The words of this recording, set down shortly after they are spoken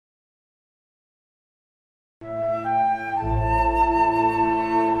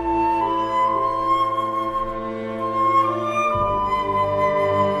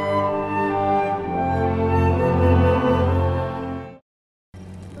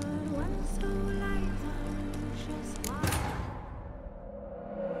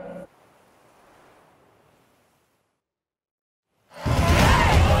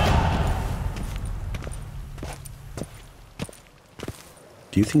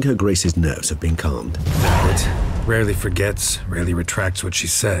you think Her Grace's nerves have been calmed? It rarely forgets, rarely retracts what she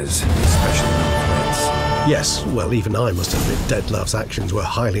says, especially on threats. Yes, well, even I must admit Dettlaff's actions were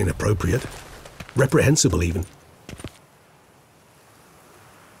highly inappropriate. Reprehensible, even.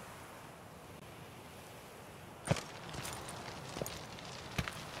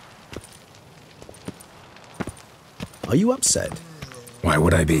 Are you upset? Why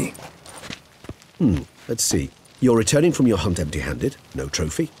would I be? Let's see. You're returning from your hunt empty-handed. No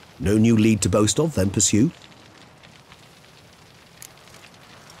trophy. No new lead to boast of, then pursue.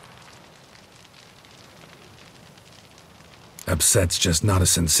 Upset's just not a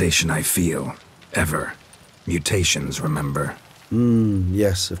sensation I feel. Ever. Mutations, remember?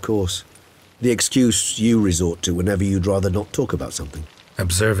 Yes, of course. The excuse you resort to whenever you'd rather not talk about something.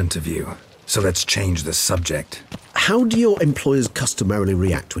 Observant of you. So let's change the subject. How do your employers customarily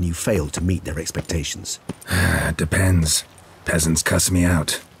react when you fail to meet their expectations? Depends. Peasants cuss me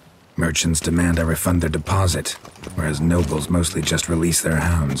out. Merchants demand I refund their deposit, whereas nobles mostly just release their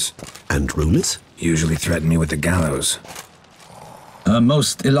hounds. And rulers? Usually threaten me with the gallows. A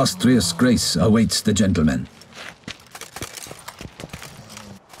most illustrious grace awaits the gentleman.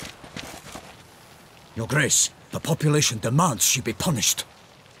 Your Grace, the population demands she be punished.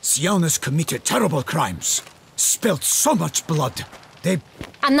 Syanna's committed terrible crimes. Spilt so much blood. They...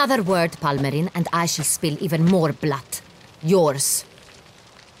 Another word, Palmerin, and I shall spill even more blood. Yours.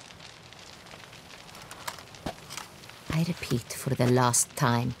 I repeat for the last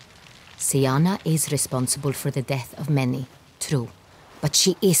time. Syanna is responsible for the death of many, true. But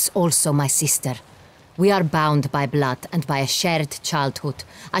she is also my sister. We are bound by blood and by a shared childhood.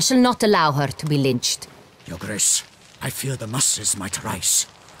 I shall not allow her to be lynched. Your Grace, I fear the masses might rise.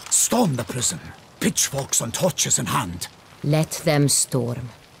 Storm the prison, pitchforks and torches in hand. Let them storm.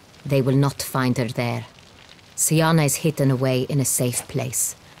 They will not find her there. Syanna is hidden away in a safe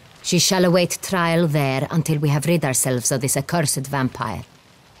place. She shall await trial there until we have rid ourselves of this accursed vampire.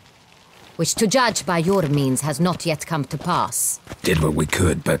 Which, to judge by your means, has not yet come to pass. Did what we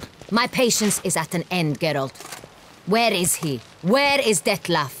could, but... My patience is at an end, Geralt. Where is he? Where is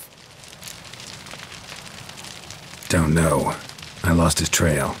Dettlaff? Don't know. I lost his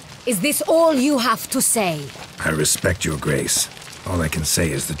trail. Is this all you have to say? I respect your grace. All I can say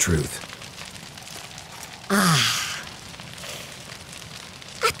is the truth.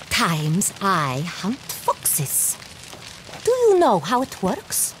 At times, I hunt foxes. Do you know how it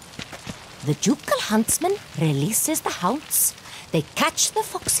works? The ducal huntsman releases the hounds. They catch the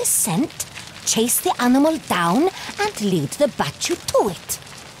fox's scent, chase the animal down, and lead the battue to it.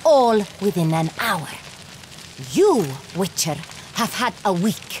 All within an hour. You, Witcher, have had a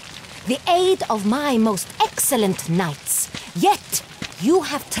week. The aid of my most excellent knights. Yet, you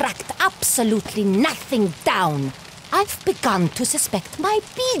have tracked absolutely nothing down. I've begun to suspect my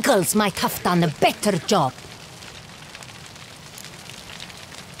beagles might have done a better job.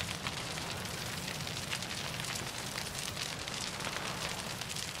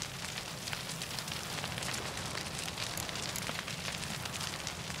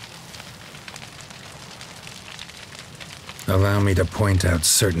 Allow me to point out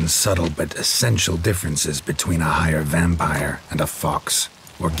certain subtle but essential differences between a higher vampire and a fox,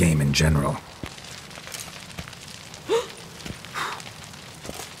 or game in general.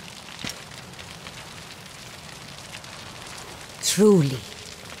 Truly.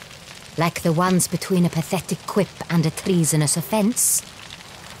 Like the ones between a pathetic quip and a treasonous offense.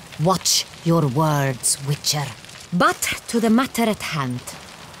 Watch your words, Witcher. But to the matter at hand.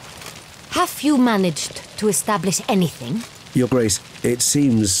 Have you managed to establish anything? Your Grace, it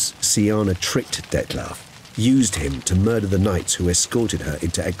seems Syanna tricked Dettlaff, used him to murder the knights who escorted her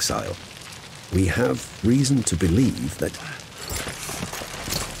into exile. We have reason to believe that...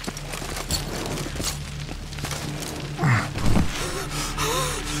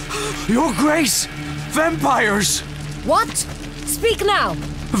 Your Grace! Vampires! What? Speak now!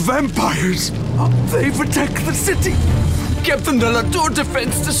 Vampires! They protect the city! Captain de la Tour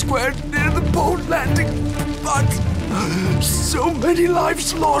defends the square near the boat landing, but so many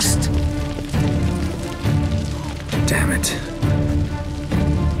lives lost! Damn it.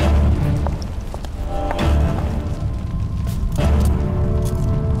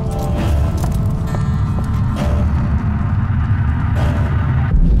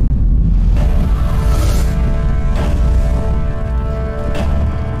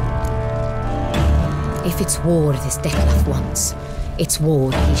 If it's war this Dettlaff wants, it's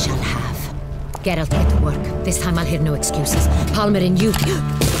war he shall have. Geralt, get to work. This time I'll hear no excuses. Palmerin, you...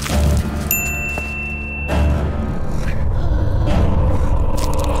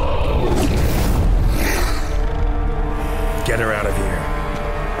 Get her out of here.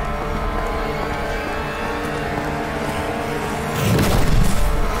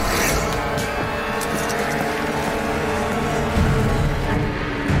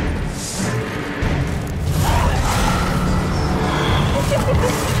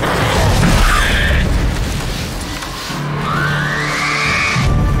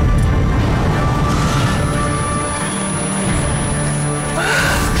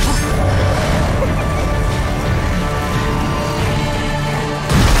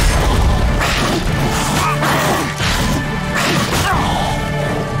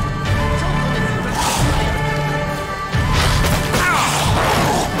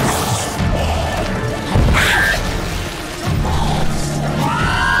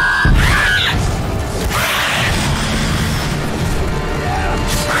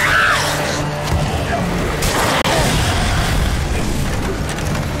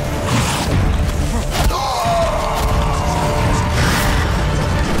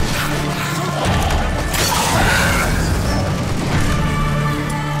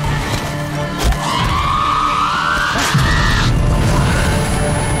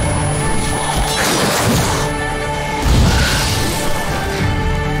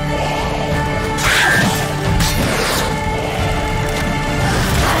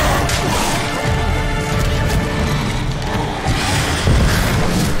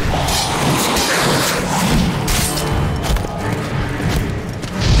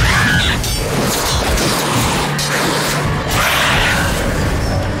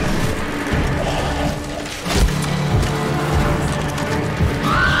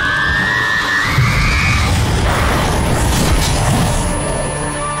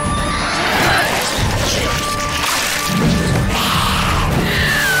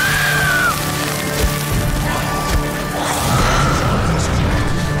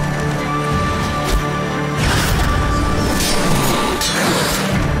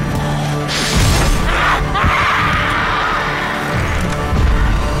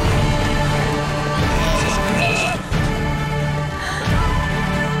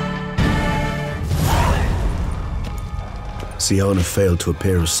 Siana failed to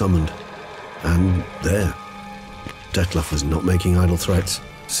appear as summoned. And there. Dettlaff was not making idle threats.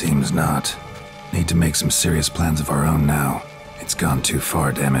 Seems not. Need to make some serious plans of our own now. It's gone too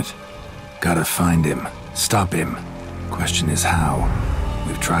far, damn it. Gotta find him. Stop him. Question is how.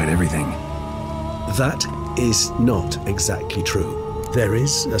 We've tried everything. That is not exactly true. There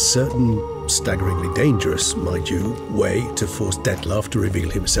is a certain, staggeringly dangerous, mind you, way to force Dettlaff to reveal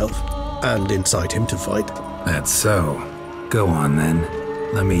himself and incite him to fight. That's so. Go on then.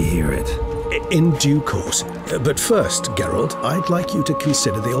 Let me hear it. In due course. But first, Geralt, I'd like you to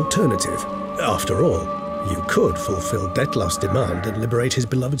consider the alternative. After all, you could fulfill Dettlaff's demand and liberate his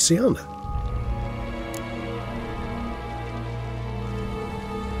beloved Siana.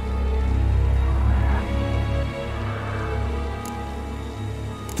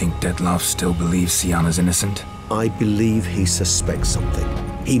 Think Dettlaff still believes Siana's innocent? I believe he suspects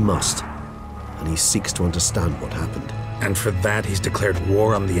something. He must. And he seeks to understand what happened. And for that he's declared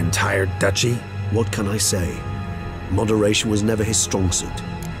war on the entire duchy? What can I say? Moderation was never his strong suit.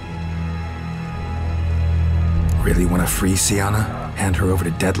 Really want to free Siana? Hand her over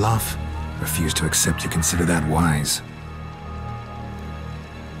to Dettlaff? Refuse to accept you consider that wise.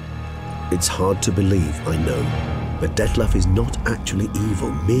 It's hard to believe, I know. But Dettlaff is not actually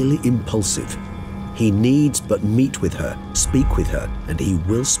evil, merely impulsive. He needs but meet with her, speak with her, and he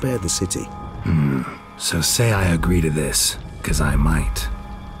will spare the city. So say I agree to this, 'cause I might.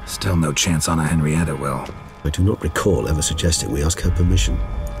 Still no chance Anna Henrietta will. I do not recall ever suggesting we ask her permission.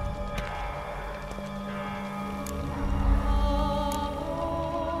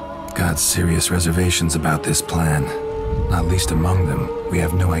 Got serious reservations about this plan. Not least among them, we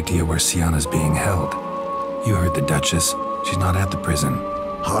have no idea where Siana's being held. You heard the Duchess. She's not at the prison.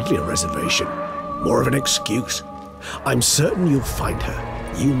 Hardly a reservation. More of an excuse. I'm certain you'll find her.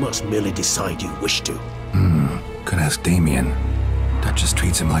 You must merely decide you wish to. Could ask Damien. Duchess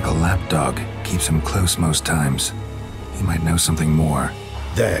treats him like a lapdog, keeps him close most times. He might know something more.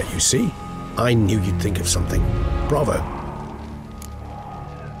 There, you see? I knew you'd think of something. Bravo.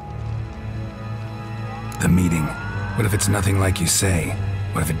 The meeting. What if it's nothing like you say?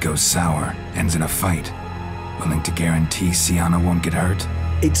 What if it goes sour, ends in a fight? Willing to guarantee Siana won't get hurt?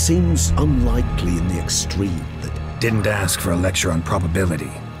 It seems unlikely in the extreme that... Didn't ask for a lecture on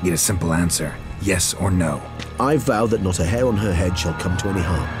probability. Need a simple answer. Yes or no. I vow that not a hair on her head shall come to any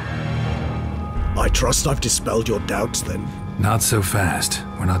harm. I trust I've dispelled your doubts, then. Not so fast.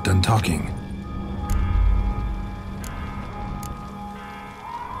 We're not done talking.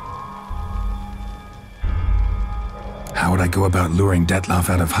 How would I go about luring Dettlaff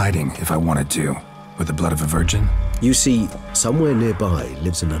out of hiding if I wanted to? With the blood of a virgin? You see, somewhere nearby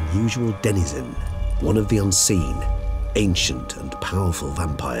lives an unusual denizen, one of the unseen, ancient and powerful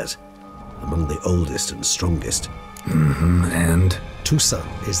vampires, among the oldest and strongest. And? Toussaint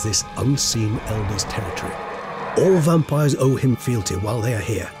is this unseen elder's territory. All vampires owe him fealty while they are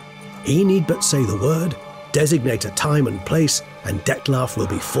here. He need but say the word, designate a time and place, and Dettlaff will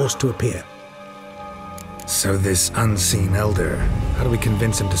be forced to appear. So this unseen elder, how do we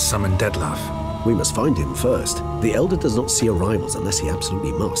convince him to summon Dettlaff? We must find him first. The elder does not see arrivals unless he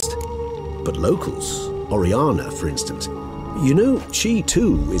absolutely must. But locals, Oriana, for instance, you know, she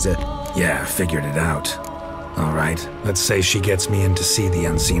too is a... Yeah, figured it out. All right, let's say she gets me in to see the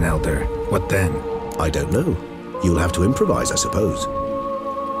unseen elder. What then? I don't know. You'll have to improvise, I suppose.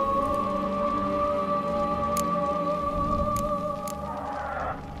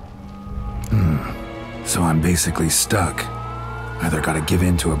 So I'm basically stuck. Either gotta give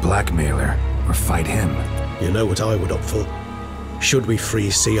in to a blackmailer, or fight him. You know what I would opt for. Should we free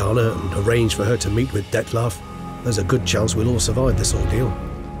Siana and arrange for her to meet with Dettlaff, there's a good chance we'll all survive this ordeal.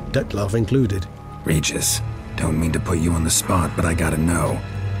 Dettlaff included. Regis, don't mean to put you on the spot, but I gotta know.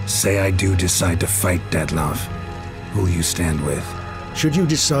 Say I do decide to fight Dettlaff. Who'll you stand with? Should you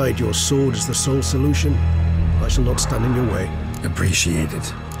decide your sword is the sole solution, I shall not stand in your way. Appreciate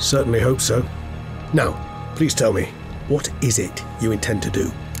it. Certainly hope so. Now, please tell me, what is it you intend to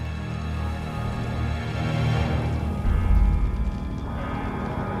do?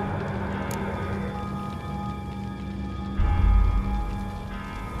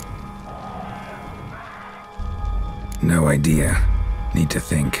 No idea. Need to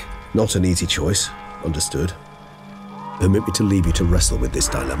think. Not an easy choice. Understood. Permit me to leave you to wrestle with this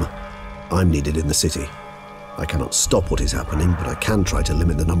dilemma. I'm needed in the city. I cannot stop what is happening, but I can try to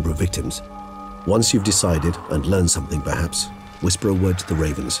limit the number of victims. Once you've decided, and learned something perhaps, whisper a word to the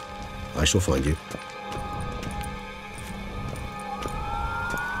ravens. I shall find you.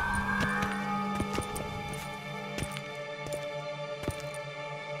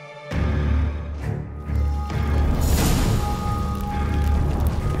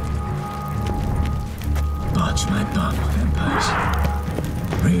 Watch my palm, vampires.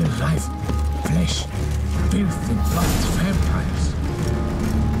 Real life, flesh, filthy blood vampires.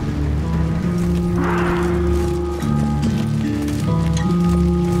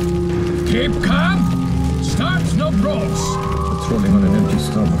 Keep calm! Start no brawls! Patrolling on an empty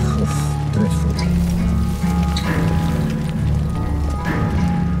stomach. Dreadful.